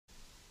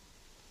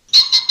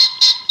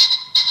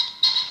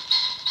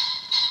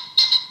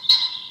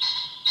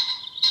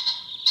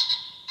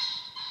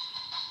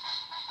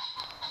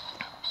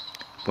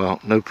Well,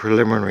 no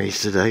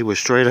preliminaries today, we're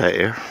straight out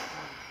here.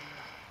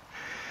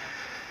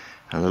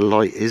 And the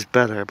light is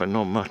better, but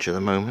not much at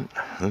the moment,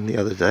 than the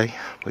other day,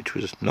 which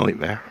was a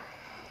nightmare.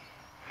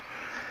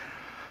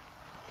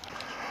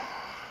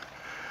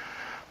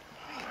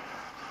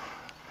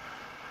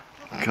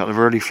 A couple of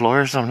early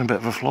flyers having a bit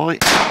of a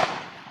flight.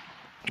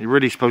 You're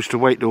really supposed to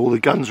wait till all the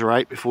guns are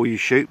out before you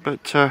shoot,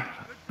 but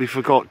we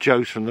forgot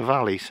Joe's from the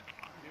valleys.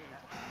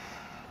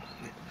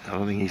 I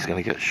don't think he's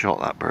going to get shot,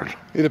 that bird.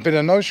 It'd have been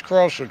a nice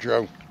crosser,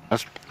 Joe.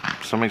 That's,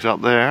 something's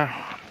up there,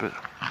 but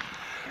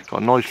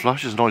got a nice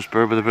flush. It's a nice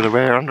bird with a bit of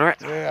air under it.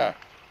 Yeah.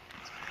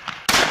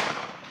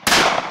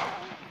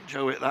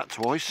 Joe hit that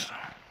twice.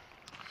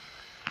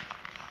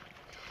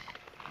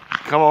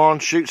 Come on,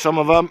 shoot some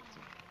of them.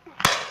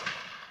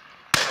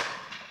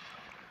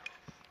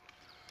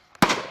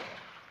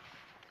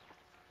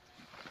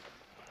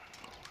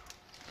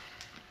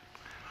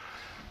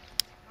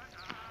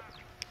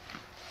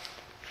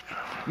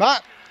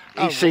 Matt?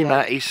 He's seen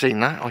that,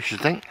 I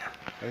should think.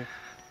 Okay.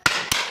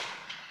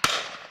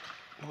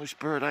 Nice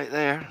bird out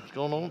there. What's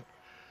going on?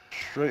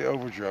 Straight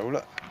over Joe,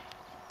 look.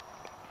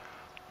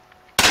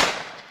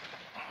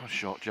 Nice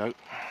shot, Joe.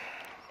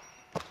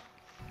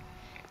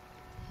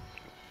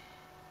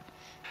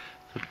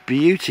 The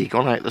beauty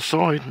gone out the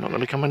side. Not going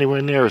to come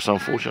anywhere near us,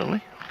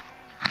 unfortunately.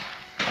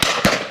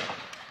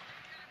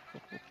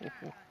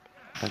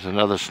 There's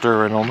another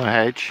stirring on the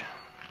hedge.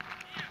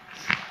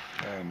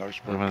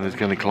 Nice I don't know if he's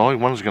going to climb.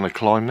 One's going to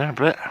climb there a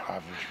bit.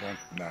 Average one.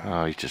 No.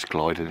 Oh, he's just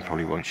gliding.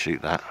 Probably won't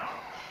shoot that.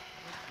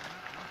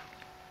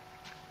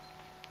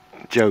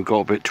 Joe got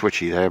a bit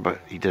twitchy there, but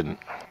he didn't.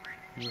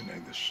 He went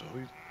out this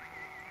side.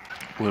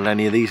 Will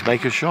any of these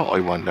make a shot,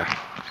 I wonder?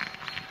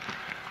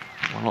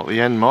 Well, not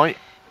the end might.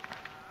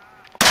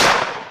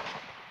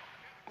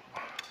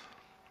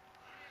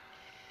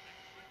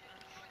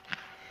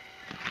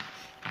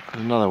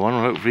 Another one.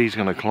 Hopefully he's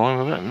going to climb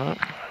a bit. No.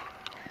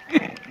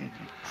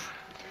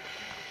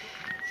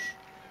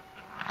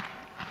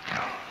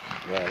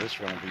 Yeah, this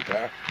one will be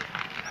better.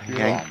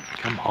 Okay.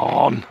 Come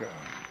on.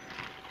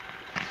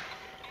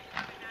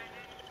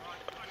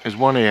 There's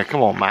one here.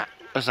 Come on, Matt.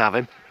 Let's have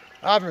him.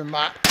 Have him,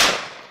 Matt.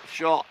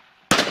 Shot.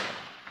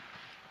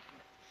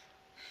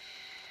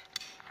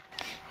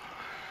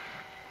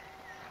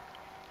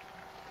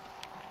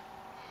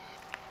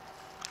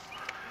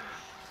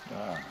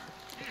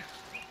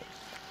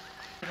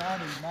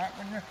 Matt,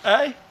 wouldn't you?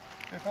 Hey?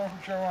 If I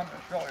could show on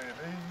the shot here,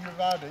 you've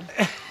had him.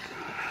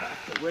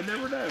 We'll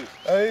never know.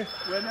 Hey?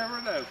 We'll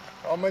never know.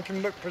 I'll make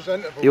him look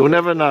presentable. You'll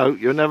never know.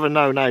 You'll never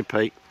know now,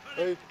 Pete.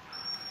 Hey?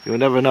 You'll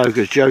never know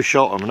because Joe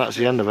shot him and that's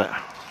the end of it.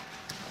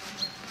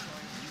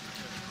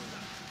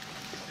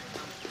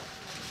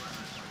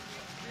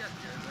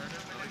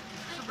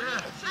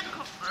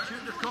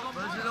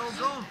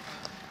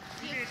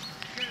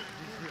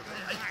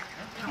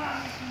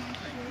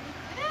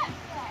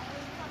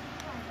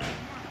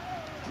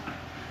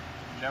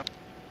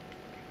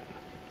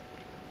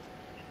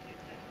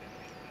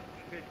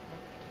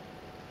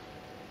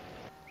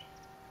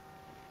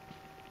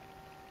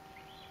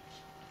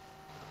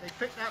 They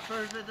picked that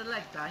bird with the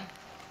leg down.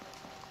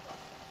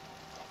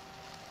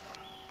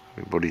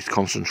 Everybody's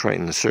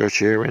concentrating the search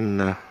here in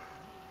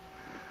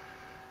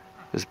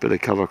this bit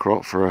of cover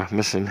crop for a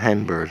missing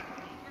hen bird.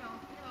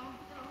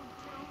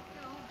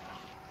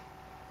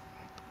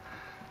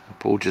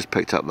 Paul just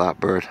picked up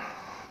that bird,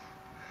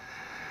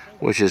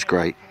 which is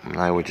great.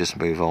 Now we just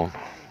move on.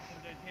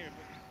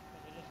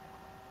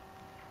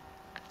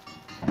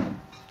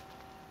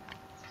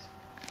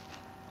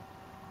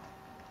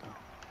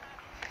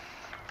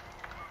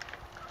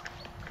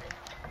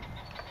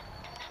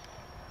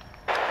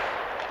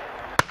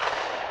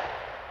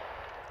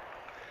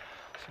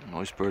 Some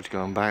nice birds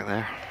going back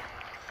there.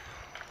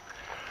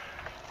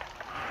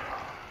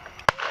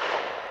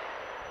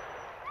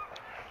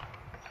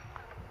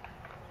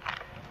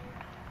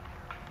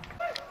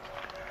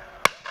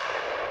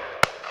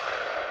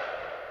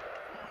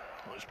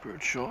 Nice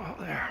bird shot up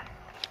there.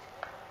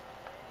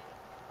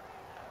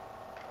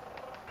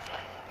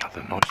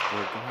 Another nice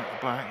bird going at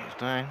the back, it's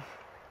down.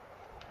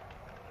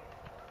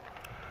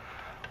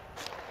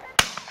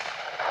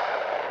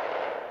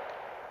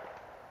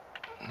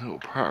 Little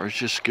partridge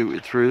just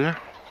scooted through there.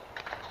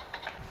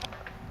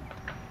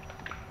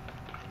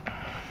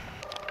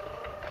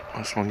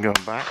 This one going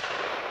back.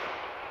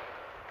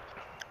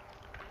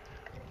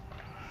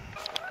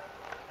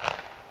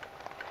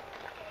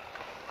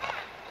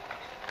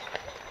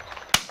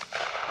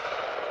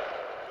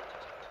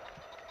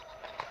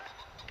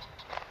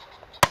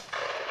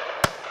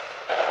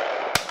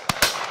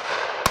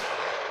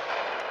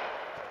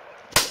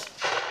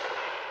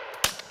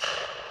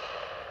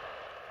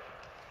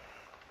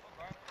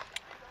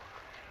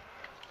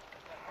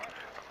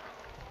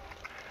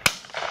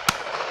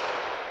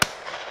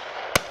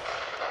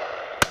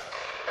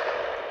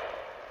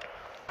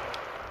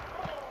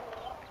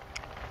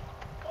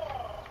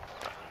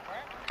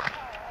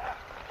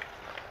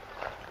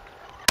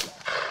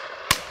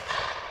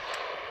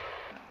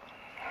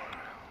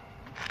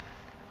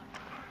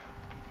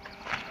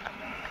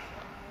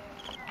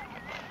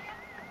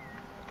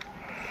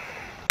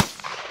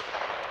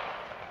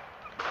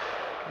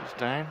 He's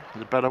down.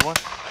 There's a better one.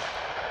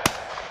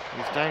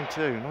 He's down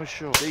too. Nice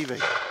shot. Stevie.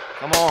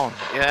 Come on.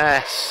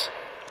 Yes.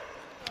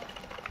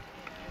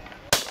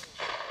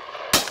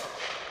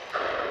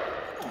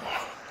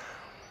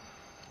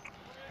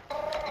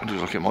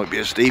 Looks like it might be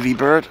a Stevie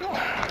bird. Nice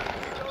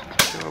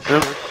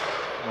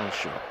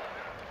shot.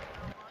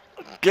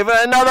 Give it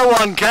another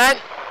one, Kent.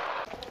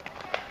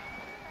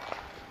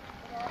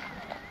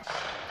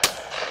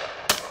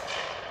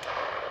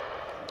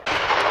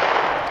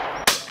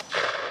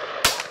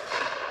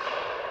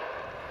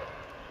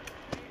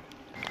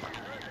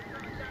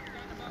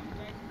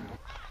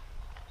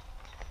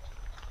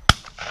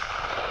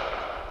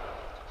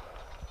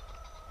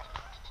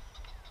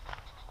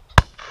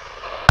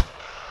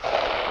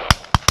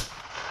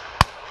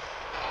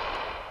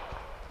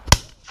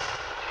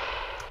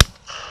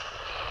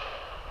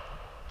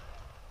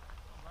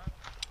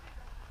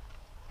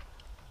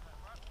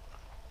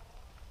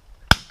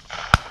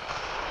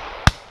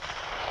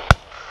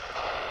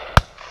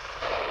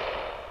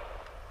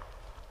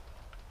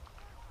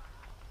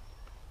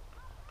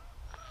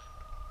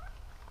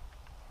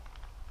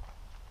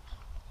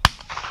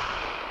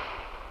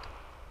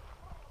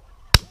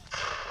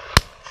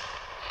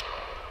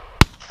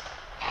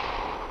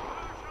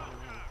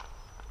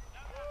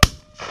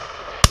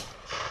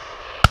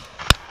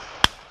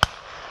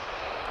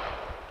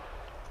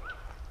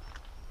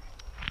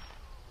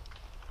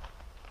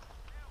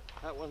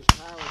 That one's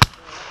powered.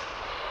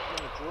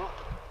 It's gonna drop.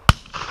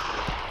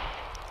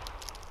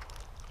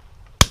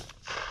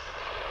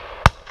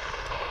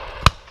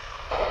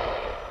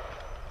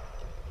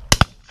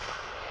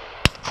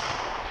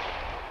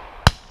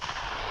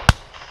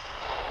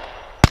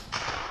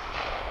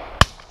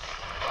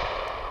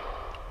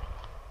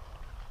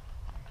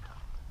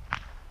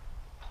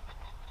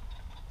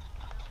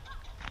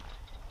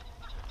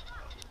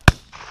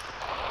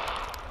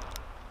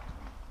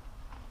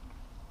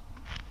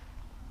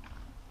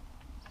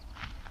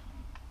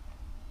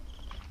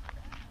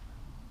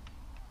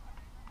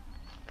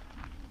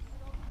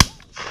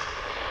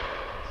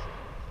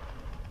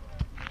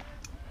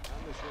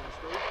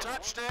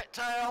 Touched it,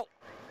 tail.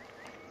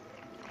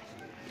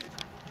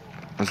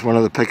 That's one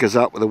of the pickers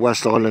up with the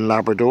West Island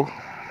Labrador.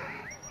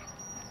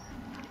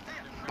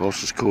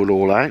 Boss is called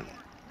all out.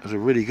 There's a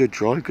really good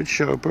drive, good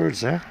show of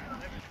birds there.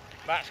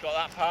 Matt's got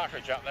that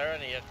partridge up there,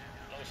 and he had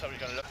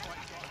somebody's going to look.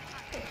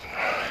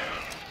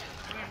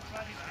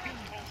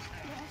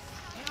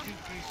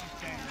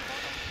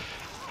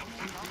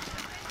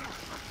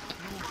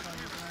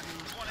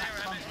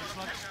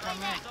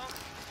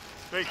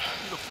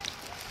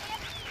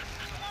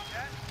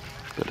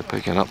 Bit of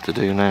picking up to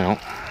do now.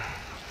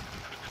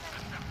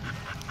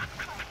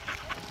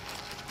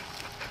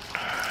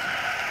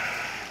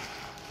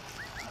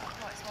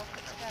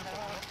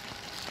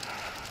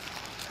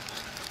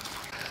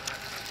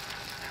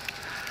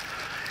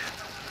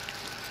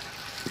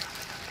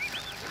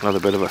 Another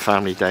bit of a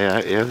family day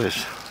out here.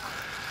 There's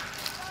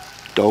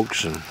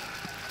dogs and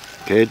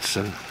kids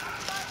and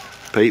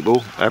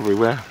people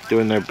everywhere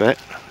doing their bit,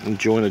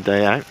 enjoying the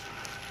day out.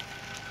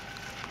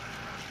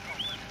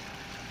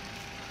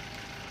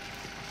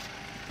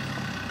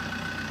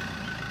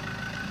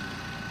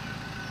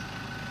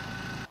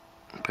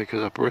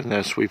 Pickers up are in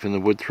there sweeping the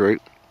wood through.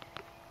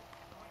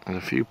 And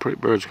a few pretty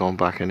birds gone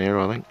back in here,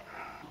 I think.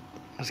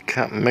 There's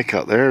Captain Mick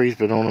up there. He's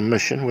been on a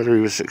mission. Whether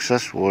he was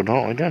successful or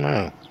not, I don't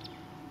know.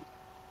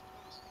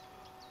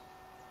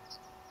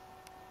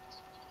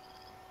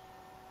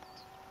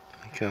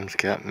 Here comes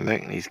Captain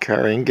Mick, and he's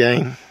carrying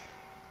game.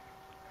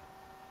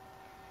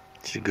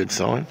 It's a good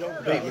sign. He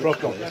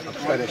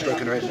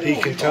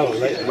can tell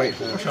later. Wait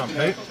for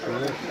champagne.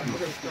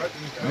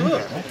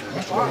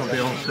 Be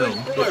on film.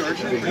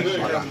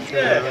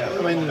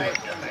 I mean,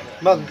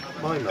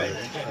 my mate.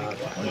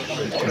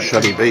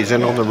 Shutty bees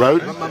in on the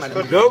road.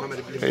 Go.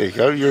 There you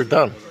go, you're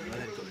done.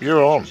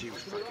 You're on.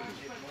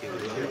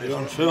 You're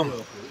on film.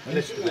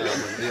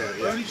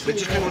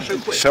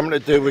 Something to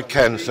do with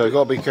Ken, so you've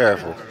got to be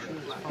careful.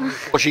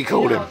 What she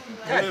called him?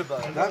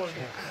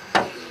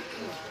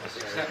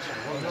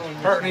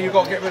 Partner, you've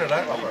got to get rid of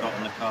that.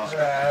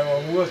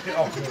 We'll work it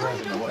off.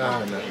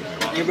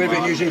 Get rid of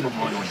it, New Zealand.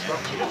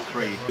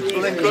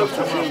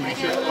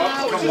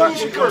 Come back,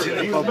 she comes in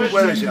the pub.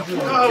 Where is it?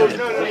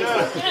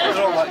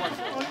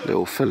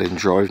 Little fill-in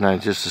drive now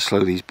just to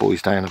slow these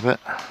boys down a bit.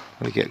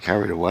 They get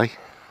carried away.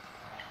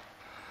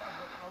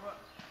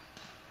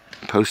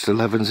 Post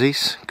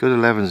 11sies, good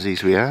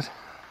 11sies we had.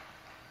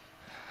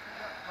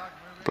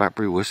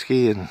 Blackberry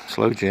whiskey and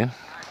slow gin,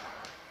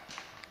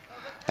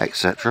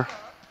 etc.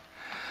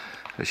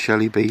 The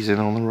Shelley bees in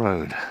on the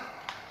road.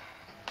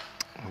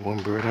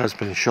 One bird has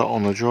been shot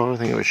on the draw. I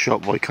think it was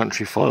shot by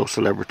country file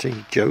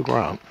celebrity Joe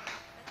Grant.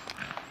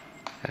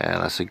 Yeah,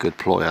 that's a good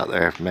ploy out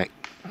there. If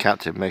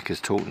Captain Mick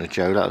is talking to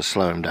Joe, that'll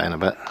slow him down a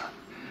bit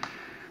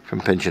from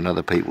pinching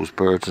other people's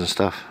birds and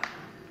stuff.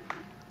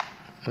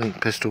 I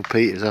think Pistol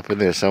Pete is up in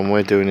there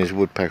somewhere doing his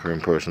woodpecker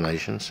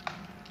impersonations.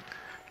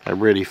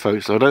 Really,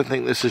 folks, I don't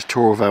think this is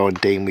Torval and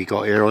Dean we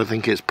got here. I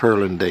think it's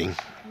Pearl and Dean.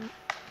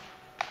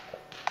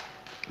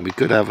 We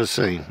could have a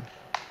scene.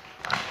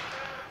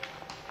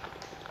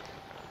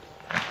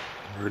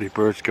 Early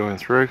birds going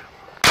through.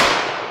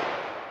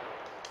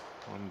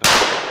 One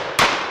down.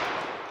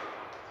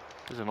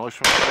 There's a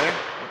nice one there.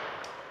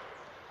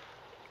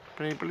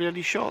 But he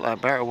bloody shot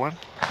that better one.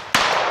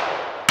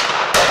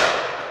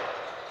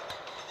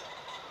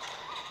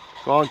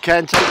 Go on,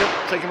 Ken,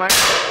 take him out.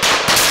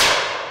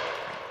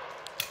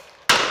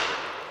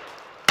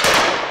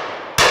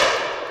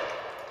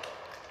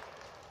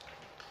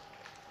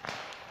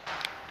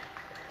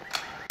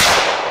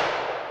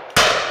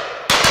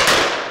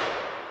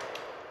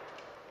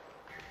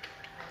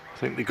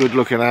 I think the good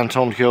looking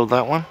Anton killed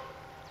that one.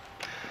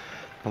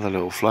 Another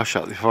little flush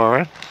at the far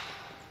end.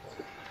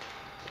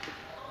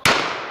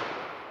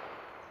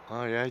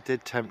 Oh yeah, he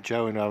did tempt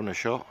Joe into having a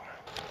shot.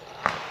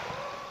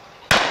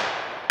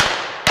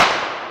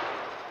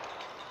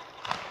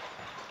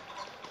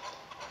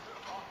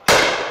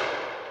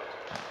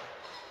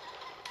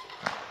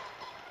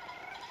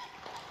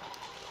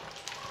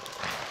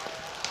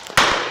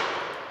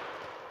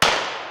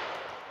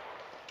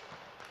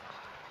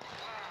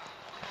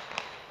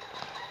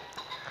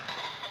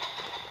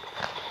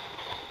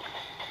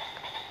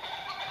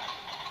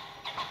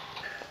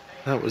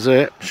 That was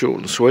it, short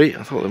and sweet.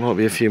 I thought there might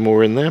be a few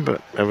more in there,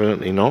 but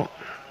evidently not.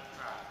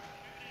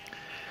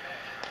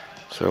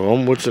 So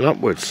onwards and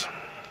upwards.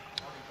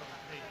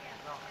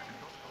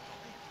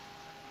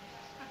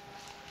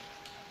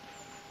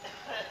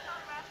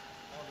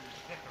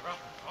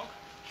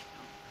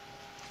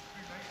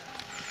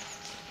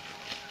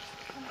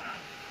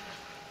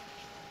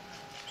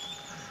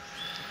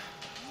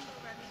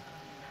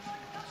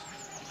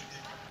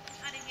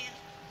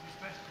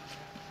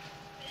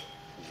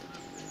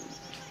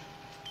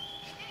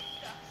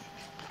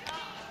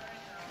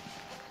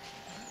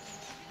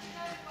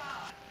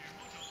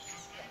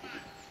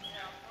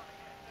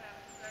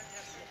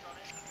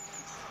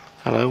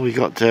 Hello, we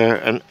got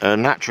a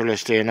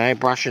naturalist here now,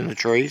 brushing the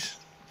trees.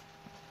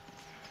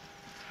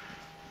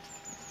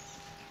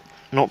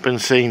 Not been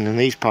seen in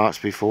these parts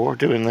before,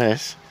 doing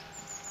this.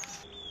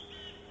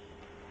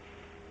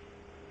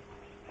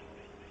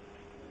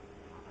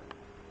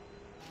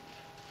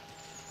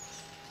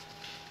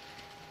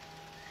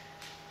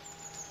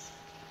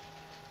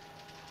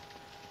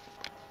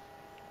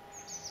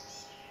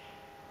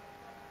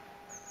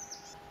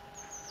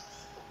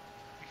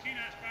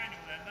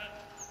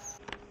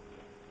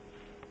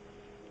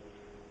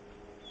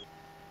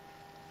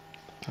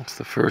 That's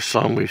the first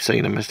time we've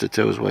seen of Mr.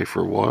 Toesway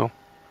for a while.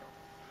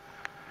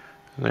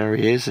 And there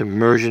he is,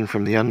 emerging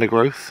from the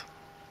undergrowth.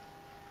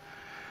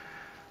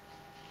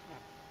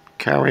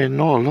 Carrying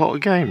not a lot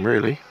of game,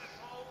 really.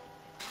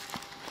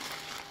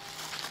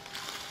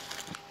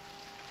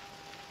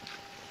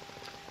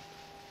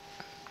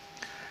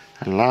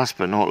 And last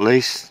but not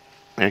least,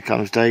 here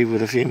comes Dave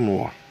with a few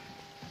more.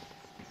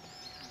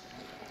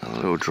 A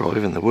little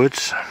drive in the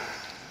woods.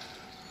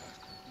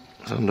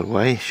 It's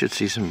underway, should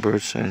see some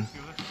birds soon.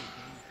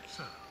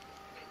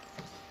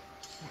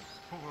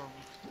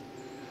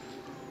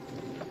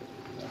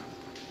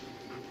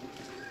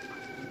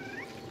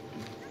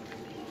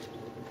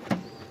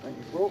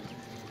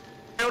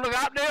 Neil,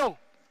 look up, Neil!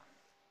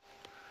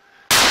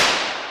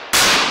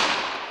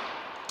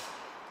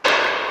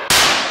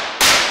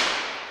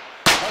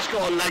 That's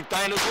got a leg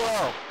down as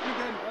well.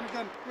 And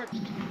again, quick.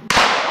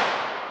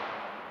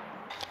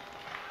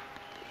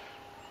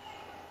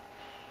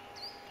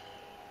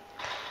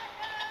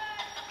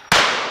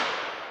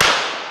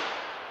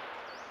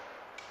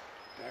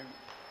 Down.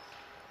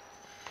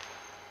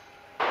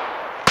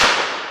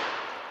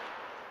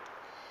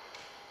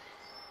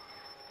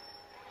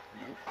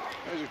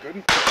 There's a good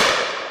one.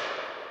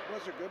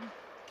 Where's a good one?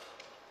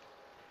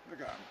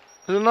 Look at him.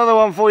 There's another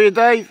one for you,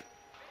 Dave.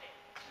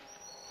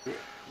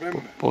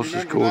 Boss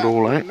has called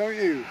all out. Know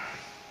you,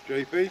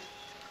 JP?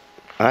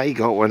 Ah, he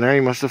got one there,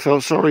 he must have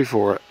felt sorry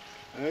for it.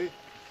 Hey?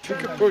 If you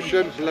could push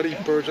them bloody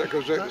birds that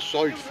goes out the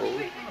side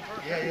forward,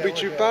 it'd be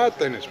too bad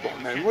then it's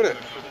bottom then, would it?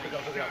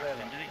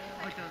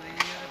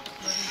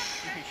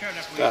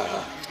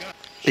 Ah.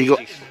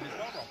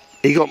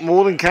 He got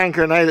more than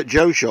canker now that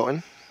Joe shot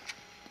him.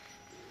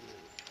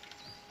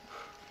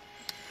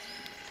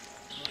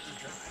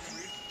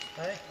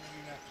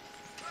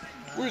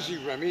 Where's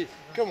he, Remy?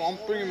 Come on,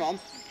 bring him on.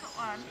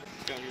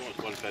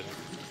 One pheasant.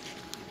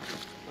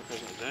 One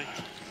pheasant a day.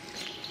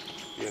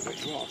 Yeah,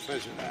 but you want a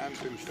pheasant that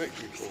hasn't been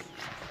picked before.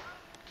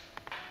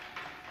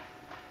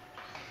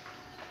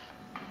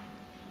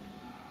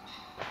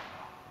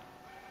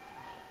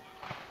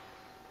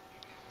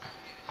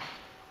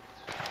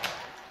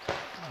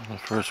 The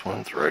first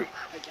one through.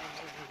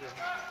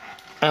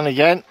 And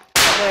again.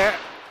 There.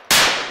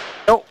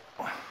 Oh.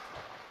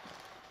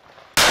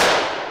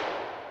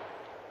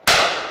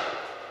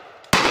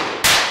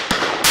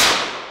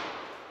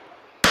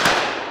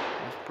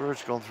 This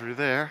bird's gone through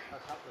there.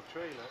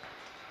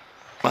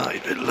 Well, he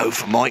did low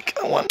for Mike.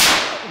 That one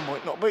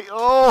might not be.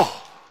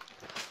 Oh!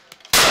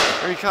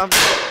 Here he comes.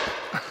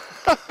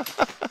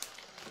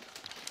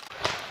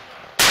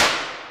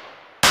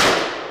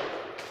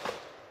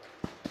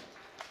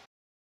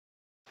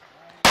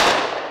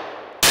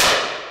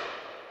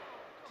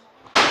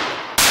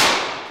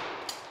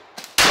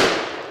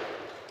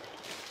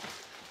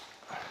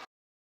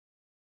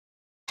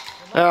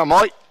 There,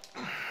 mate.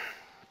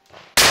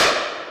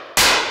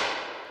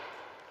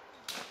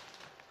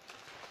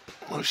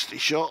 Mostly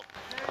shot.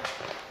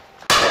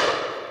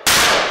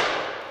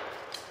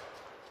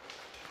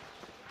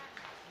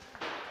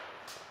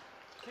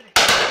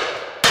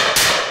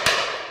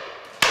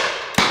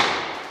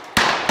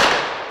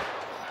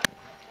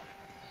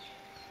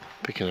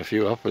 Picking a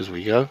few up as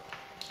we go.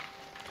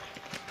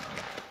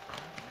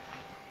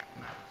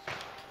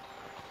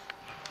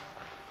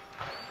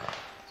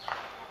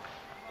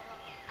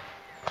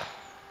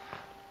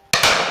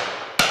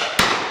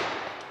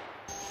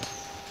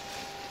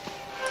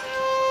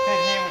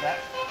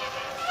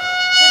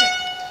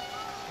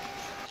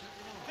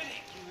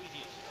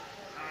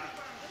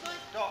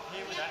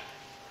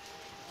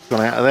 Gone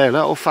out of there,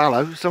 little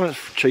fallow. Someone's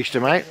chased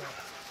him out.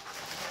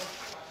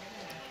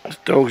 There's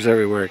dogs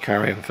everywhere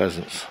carrying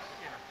pheasants.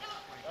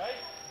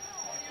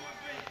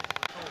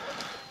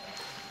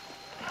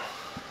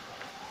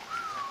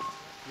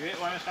 You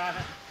hit one,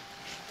 Sergeant?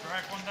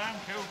 Drag one down,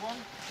 killed one.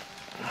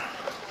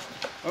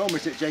 I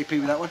almost hit JP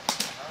with that one.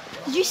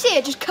 Did you see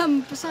it just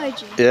come beside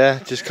you? Yeah,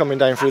 just coming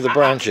down through the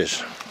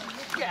branches.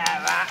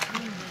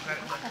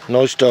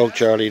 Nice dog,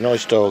 Charlie,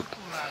 nice dog.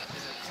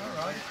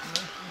 Alright.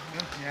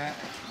 Yeah.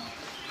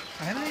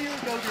 How many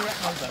years ago do you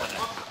reckon I've done it?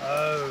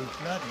 Oh,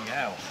 bloody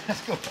hell.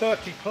 That's got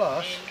 30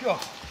 plus. God.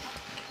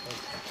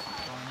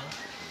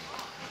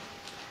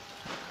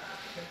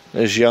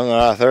 There's young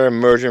Arthur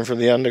emerging from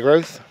the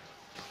undergrowth.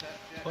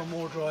 One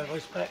more drive, I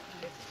expect.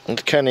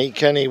 And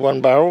Kenny,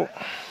 one barrel.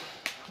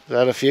 Is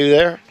that a few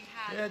there?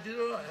 Yeah, did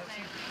alright.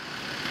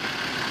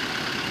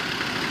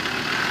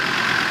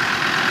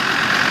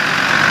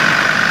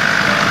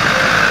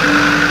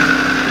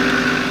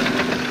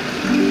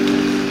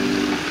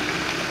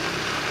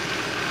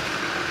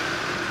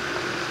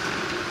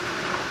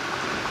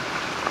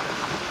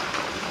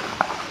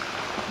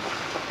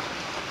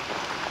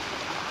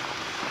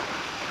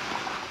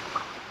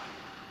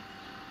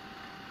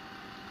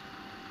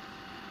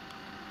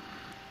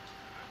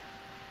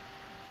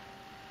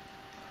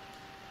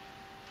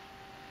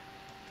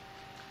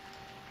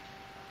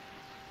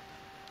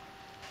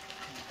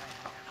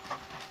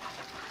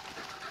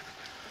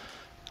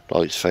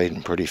 Light's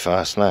fading pretty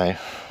fast now.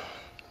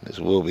 This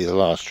will be the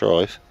last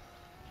drive.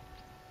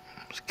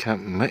 It's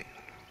camping mate,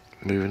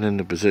 moving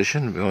into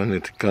position behind the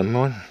gun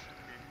line.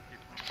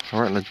 I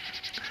reckon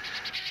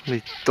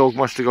the dog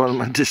must have gone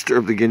and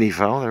disturbed the guinea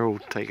fowl. They're all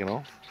taken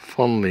off.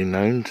 Fondly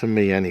known to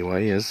me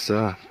anyway as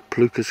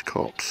Plucas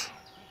Copse.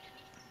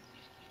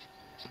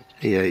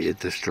 He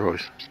hated this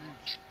drive.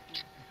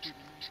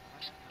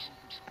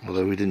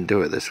 Although we didn't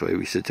do it this way,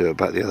 we should do it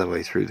back the other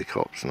way through the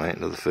copse and out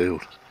into the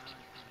field.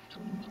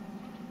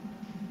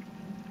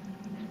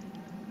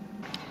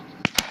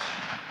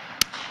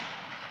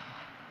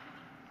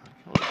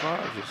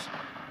 Partridges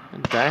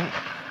and down.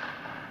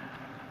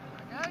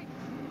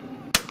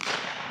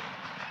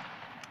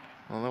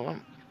 Another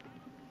one.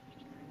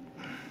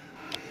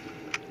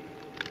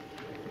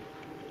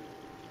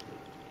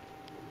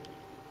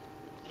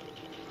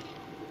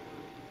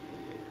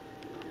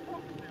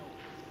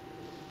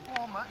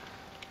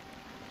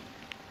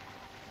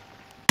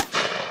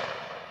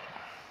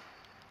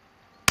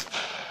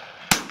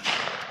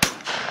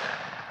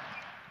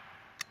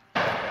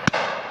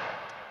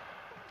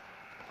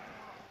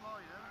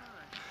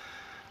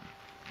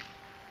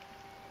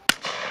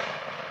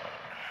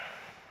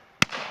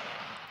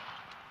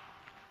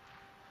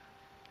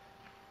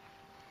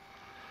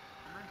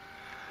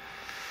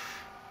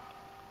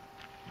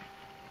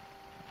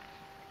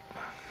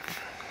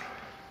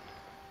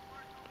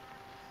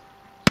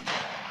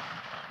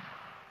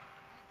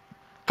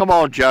 Come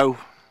on, Joe.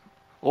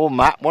 Or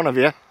Matt, one of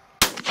you.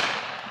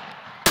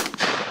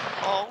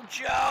 Oh,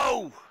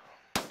 Joe!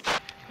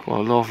 Quite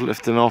a lot of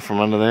lifting off from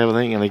under there, I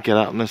think, and they get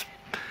up in this.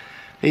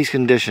 These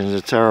conditions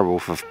are terrible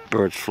for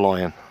birds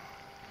flying.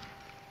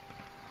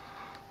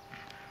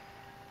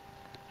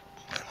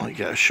 Might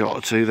get a shot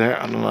or two there,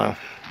 I don't know.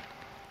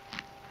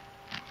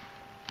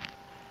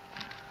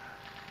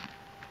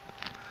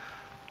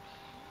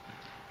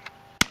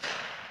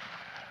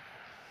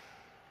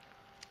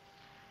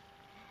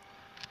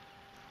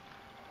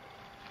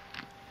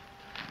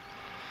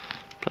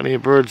 Plenty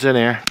of birds in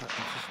here, but it's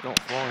just not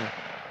flying.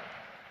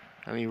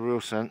 Any real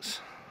sense.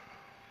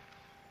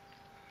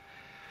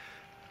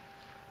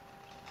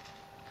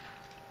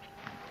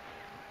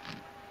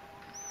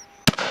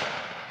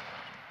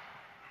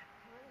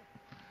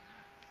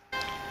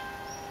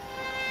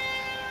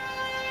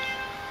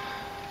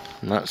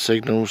 And that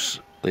signals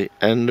the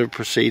end of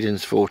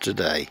proceedings for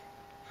today.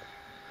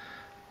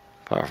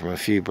 Apart from a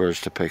few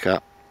birds to pick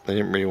up, they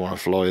didn't really want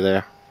to fly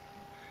there.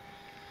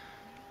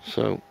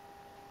 So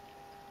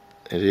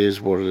it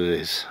is what it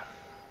is.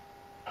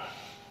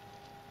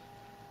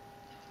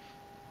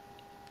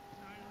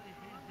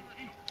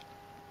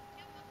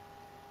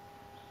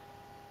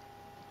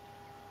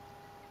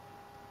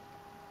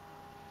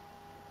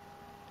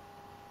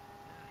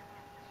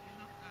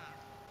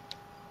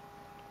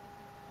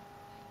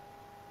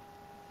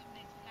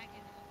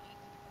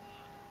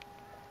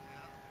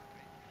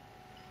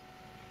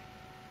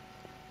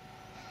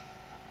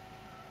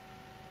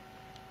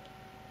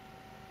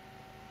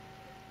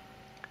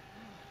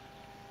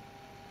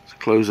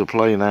 Close of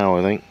play now,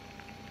 I think.